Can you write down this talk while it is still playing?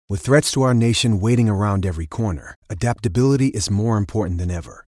With threats to our nation waiting around every corner, adaptability is more important than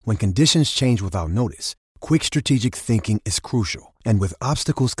ever. When conditions change without notice, quick strategic thinking is crucial. And with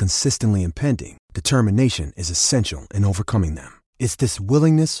obstacles consistently impending, determination is essential in overcoming them. It's this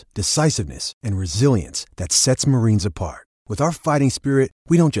willingness, decisiveness, and resilience that sets Marines apart. With our fighting spirit,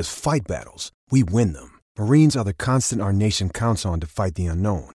 we don't just fight battles, we win them. Marines are the constant our nation counts on to fight the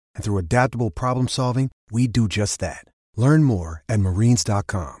unknown. And through adaptable problem solving, we do just that. Learn more at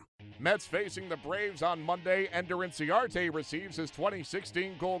marines.com. Mets facing the Braves on Monday. Ender Inciarte receives his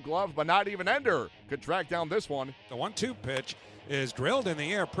 2016 Gold Glove, but not even Ender could track down this one. The 1-2 pitch is drilled in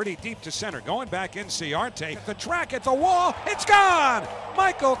the air pretty deep to center. Going back Inciarte. The track at the wall. It's gone!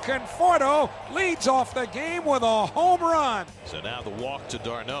 Michael Conforto leads off the game with a home run. So now the walk to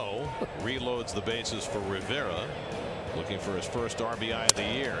d'Arnaud. Reloads the bases for Rivera. Looking for his first RBI of the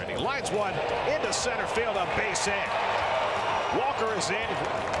year. And he lines one into center field, a base hit. Walker is in.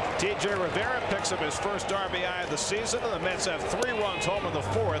 TJ Rivera picks up his first RBI of the season, and the Mets have 3 runs home in the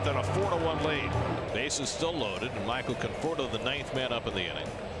 4th and a 4-1 lead. Bases still loaded, and Michael Conforto, the 9th man up in the inning.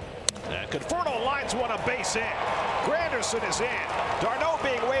 And Conforto lines one, a base hit. Granderson is in. d'Arnaud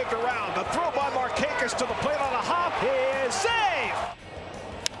being waved around. The throw by Markakis to the plate on a hop is safe.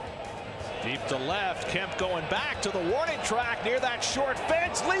 Deep to left. Kemp going back to the warning track near that short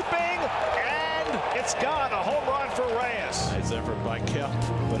fence, leaping, and it's gone. A home run for Reyes. Nice effort by Kemp,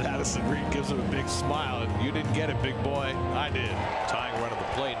 but Addison Reed gives him a big smile. You didn't get it, big boy. I did. Tying run of the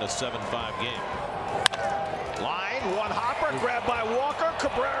plate in a 7-5 game. Line, one hopper, grabbed by Walker.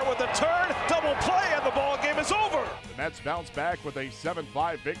 Cabrera with a turn, double play, and the ball game is over. The Mets bounce back with a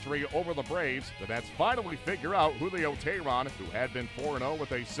 7-5 victory over the Braves. The Mets finally figure out Julio Teheran, who had been 4-0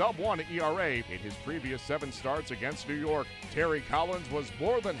 with a sub-1 ERA in his previous 7 starts against New York. Terry Collins was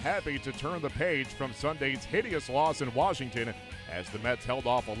more than happy to turn the page from Sunday's hideous loss in Washington as the Mets held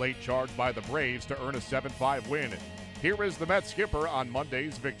off a late charge by the Braves to earn a 7-5 win. Here is the Mets skipper on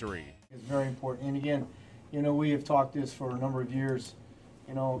Monday's victory. It's very important. And again, you know, we have talked this for a number of years.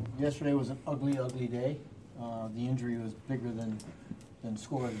 You know, yesterday was an ugly, ugly day. The injury was bigger than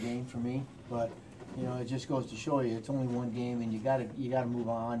score of the game for me. But, you know, it just goes to show you it's only one game and you gotta move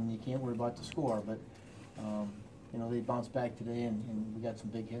on and you can't worry about the score. But, you know, they bounced back today and we got some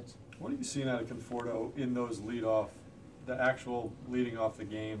big hits. What have you seen out of Conforto in those the actual leading off the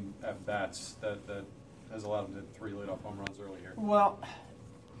game at bats that has allowed him to hit 3 leadoff home runs earlier? Well,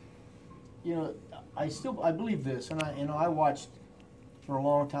 you know, I believe this, and I watched for a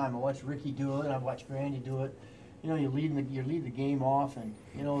long time. I watched Ricky do it. I watched Grandy do it. You know, you lead the game off, and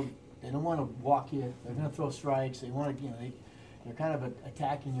you know they don't want to walk you. They're going to throw strikes. They want to, you know, they're kind of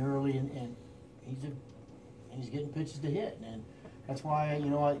attacking you early, and he's getting pitches to hit, and that's why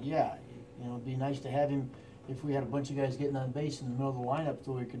it'd be nice to have him if we had a bunch of guys getting on base in the middle of the lineup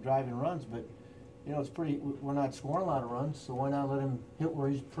so we could drive in runs, but. You know, we're not scoring a lot of runs, so why not let him hit where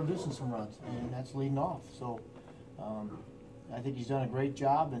he's producing some runs, and that's leading off. So I think he's done a great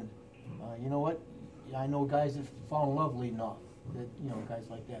job, and you know what? I know guys that fall in love leading off, guys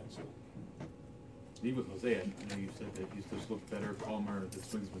like that. So. Even with Jose, I know you said that he's just looked better, calmer, the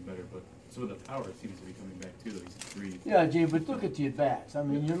swing's been better, but some of the power seems to be coming back too, though. He's 3. Yeah, Jay, but look at the at-bats. I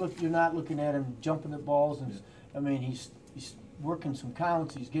mean, you're not looking at him jumping at balls, and I mean, he's working some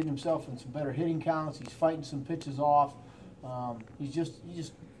counts. He's getting himself in some better hitting counts. He's fighting some pitches off. I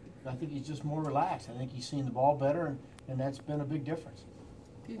think he's just more relaxed. I think he's seeing the ball better, and that's been a big difference.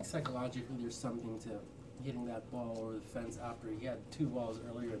 I think psychologically there's something to hitting that ball over the fence after he had 2 balls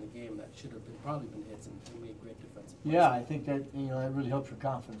earlier in the game that should have probably been hits and made great defensive plays. Yeah, I think that that really helps your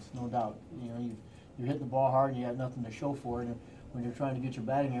confidence, no doubt. You know, you're hitting the ball hard and you have nothing to show for it, and when you're trying to get your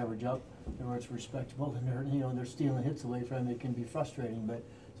batting average up, where it's respectable, and they're stealing hits away from him, it can be frustrating. But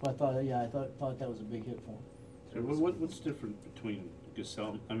so I thought that was a big hit for him. So what's different between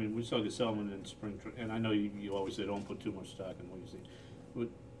Gesell? I mean, we saw Gesellman in spring, and I know you always say don't put too much stock in what you see. But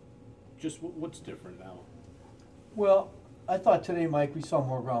just what's different now? Well, I thought today, Mike, we saw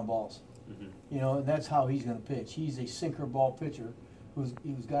more ground balls. Mm-hmm. You know, and that's how he's going to pitch. He's a sinker ball pitcher who's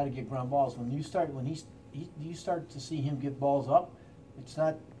got to get ground balls. When you start to see him get balls up, it's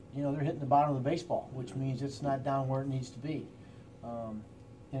not. You know, they're hitting the bottom of the baseball, which means it's not down where it needs to be.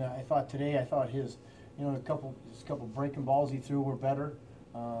 I thought his, a couple breaking balls he threw were better.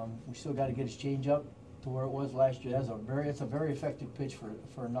 We still got to get his change up to where it was last year. It's a very effective pitch for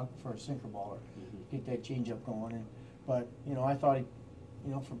a sinker baller. Mm-hmm. Get that change up going. But I thought he,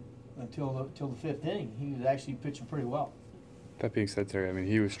 until the 5th inning, he was actually pitching pretty well. That being said, Terry, I mean,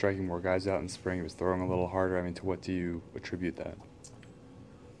 he was striking more guys out in spring. He was throwing a little harder. I mean, to what do you attribute that?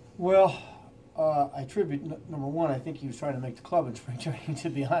 Well, I attribute number one. I think he was trying to make the club in spring training. To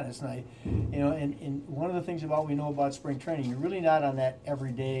be honest, and one of the things we know about spring training, you're really not on that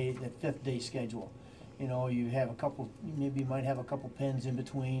every day, that fifth day schedule. You have you might have a couple pins in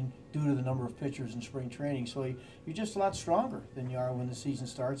between due to the number of pitchers in spring training. So you're just a lot stronger than you are when the season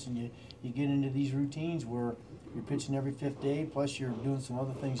starts, and you get into these routines where you're pitching every fifth day, plus you're doing some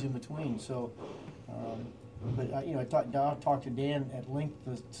other things in between. So. But I talked to Dan at length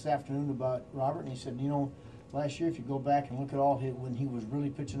this afternoon about Robert, and he said, last year if you go back and look at when he was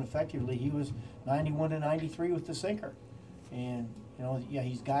really pitching effectively, he was 91 to 93 with the sinker, and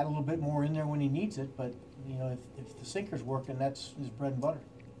he's got a little bit more in there when he needs it, but if the sinker's working, that's his bread and butter.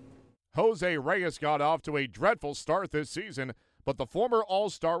 Jose Reyes got off to a dreadful start this season, but the former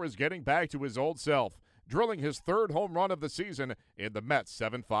All-Star is getting back to his old self, drilling his third home run of the season in the Mets'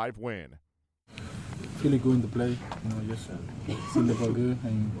 7-5 win. Really good in the play, just seeing the ball good,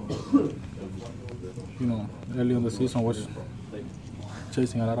 and early in the season I was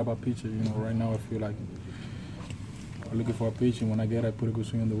chasing a lot about pitches. Right now I feel like I'm looking for a pitch, and when I get it, I put a good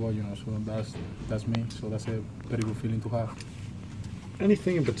swing on the ball. So that's me. So that's a very good feeling to have.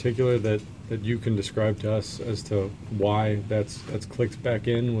 Anything in particular that you can describe to us as to why that's clicked back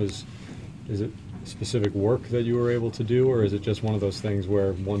in? Is it specific work that you were able to do, or is it just one of those things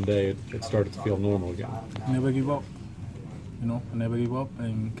where one day it started to feel normal again? Never give up. I never give up,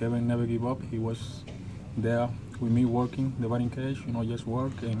 and Kevin never give up. He was there with me working the batting cage, just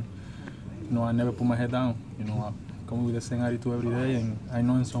work, and I never put my head down. I come with the same attitude every day, and I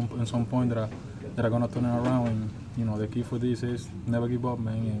know in some point that I'm gonna turn it around. And the key for this is never give up,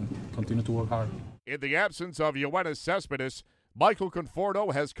 man, and continue to work hard. In the absence of Yoenis Cespedes, Michael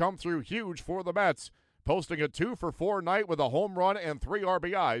Conforto has come through huge for the Mets, posting a 2-for-4 night with a home run and 3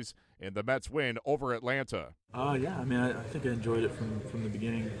 RBIs in the Mets' win over Atlanta. Yeah, I think I enjoyed it from the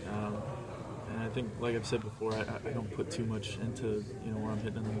beginning. And I think, like I've said before, I don't put too much into where I'm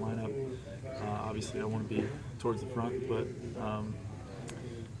hitting in the lineup. Obviously, I want to be towards the front, but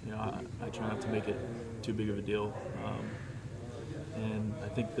I try not to make it too big of a deal. And I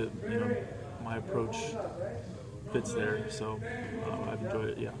think that my approach fits there, so I've enjoyed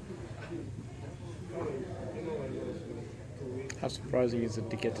it. Yeah. How surprising is it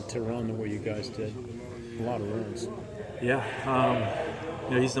to get to Toronto where you guys did? A lot of runs. Yeah,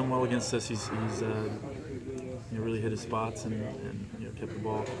 he's done well against us. He's really hit his spots and kept the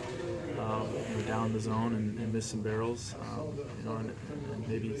ball down the zone and missed some barrels. And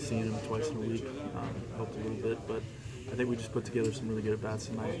maybe seeing him twice in a week helped a little bit, but I think we just put together some really good at bats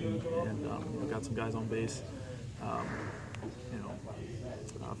tonight and got some guys on base.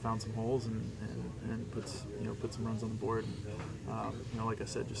 Found some holes and put some runs on the board. Like I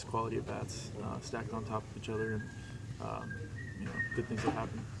said, just quality of bats stacked on top of each other, and good things have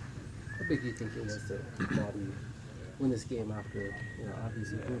happened. How big do you think it was to Bobby win this game after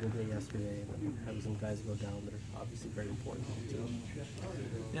obviously Brutal Day yesterday, and having some guys go down that are obviously very important to him?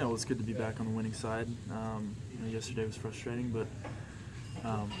 Yeah, well, it's good to be back on the winning side. Yesterday was frustrating, but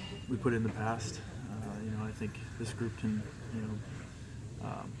we put it in the past. I think this group can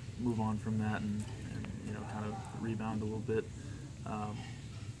move on from that and kind of rebound a little bit.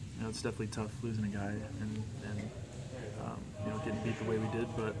 It's definitely tough losing a guy and getting beat the way we did,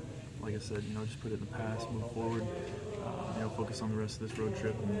 but like I said, just put it in the past, move forward, focus on the rest of this road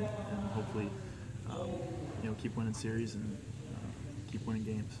trip, and hopefully keep winning series and keep winning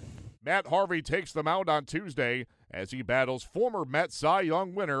games. Matt Harvey takes the mound on Tuesday as he battles former Met Cy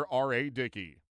Young winner R.A. Dickey.